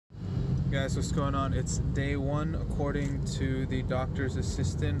Guys, what's going on? It's day one according to the doctor's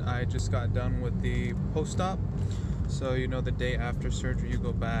assistant. I just got done with the post-op. So you know, the day after surgery you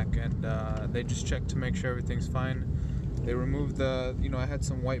go back and they just check to make sure everything's fine. They removed the, I had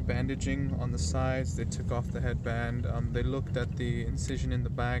some white bandaging on the sides. They took off the headband. They looked at the incision in the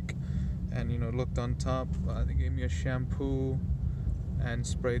back and looked on top. They gave me a shampoo and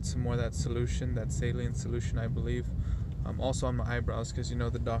sprayed some more of that solution, that saline solution, I believe. Also on my eyebrows, because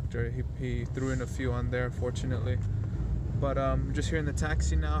the doctor, he threw in a few on there, fortunately. But just here in the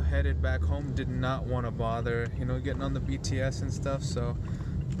taxi now, headed back home. Did not want to bother, getting on the BTS and stuff. So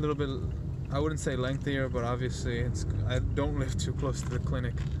a little bit, I wouldn't say lengthier, but obviously I don't live too close to the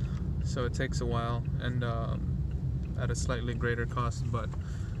clinic, so it takes a while and at a slightly greater cost. But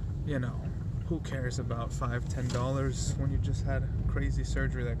who cares about $5-10 when you just had crazy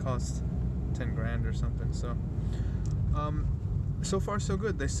surgery that cost 10 grand or something? So far so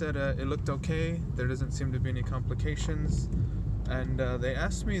good. They said it looked okay. There doesn't seem to be any complications. And they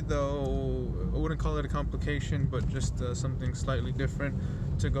asked me, though, I wouldn't call it a complication, but just something slightly different,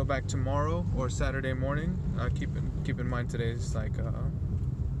 to go back tomorrow or Saturday morning. Keep in mind today's like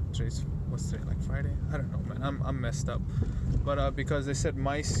what's today, like Friday? I don't know, man. I'm messed up. But because they said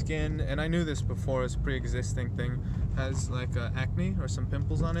my skin, and I knew this before, it's a pre-existing thing, has like acne or some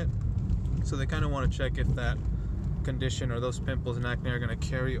pimples on it. So they kind of want to check if that condition or those pimples and acne are going to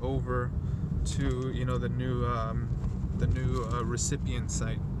carry over to the new recipient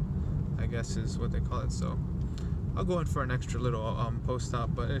site, I guess is what they call it. So I'll go in for an extra little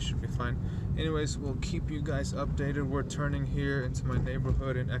post-op, but it should be fine. Anyways, we'll keep you guys updated. We're turning here into my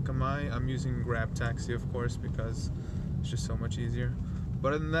neighborhood in Ekamai. I'm using Grab Taxi, of course, because it's just so much easier. But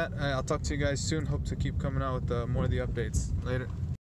other than that, I'll talk to you guys soon. Hope to keep coming out with more of the updates later.